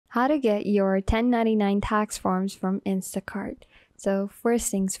How to get your 1099 tax forms from Instacart. So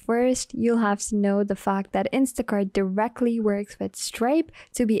first things first, you'll have to know the fact that Instacart directly works with Stripe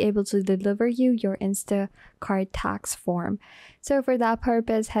to be able to deliver you your Instacart tax form. So for that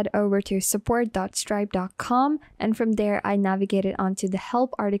purpose, head over to support.stripe.com, and from there I navigated onto the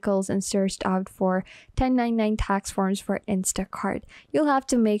help articles and searched out for 1099 tax forms for Instacart. You'll have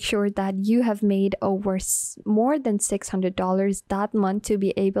to make sure that you have made over more than $600 that month to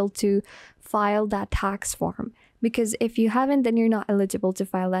be able to file that tax form. Because if you haven't, then you're not eligible to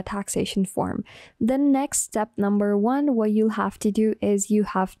file that taxation form. The next step, number one, what you'll have to do is you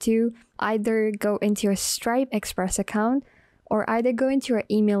have to either go into your Stripe Express account or either go into your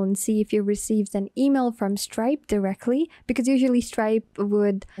email and see if you received an email from Stripe directly, because usually Stripe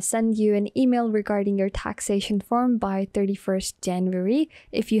would send you an email regarding your taxation form by 31st January.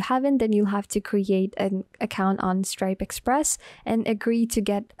 If you haven't, then you'll have to create an account on Stripe Express and agree to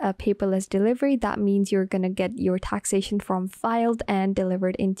get a paperless delivery. That means you're going to get your taxation form filed and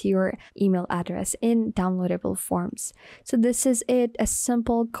delivered into your email address in downloadable forms. So this is it, a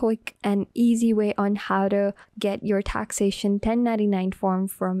simple, quick, and easy way on how to get your taxation 1099 form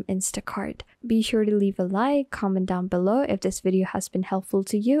from Instacart. Be sure to leave a like, comment down below if this video has been helpful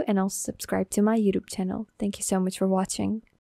to you, and also subscribe to my YouTube channel. Thank you so much for watching.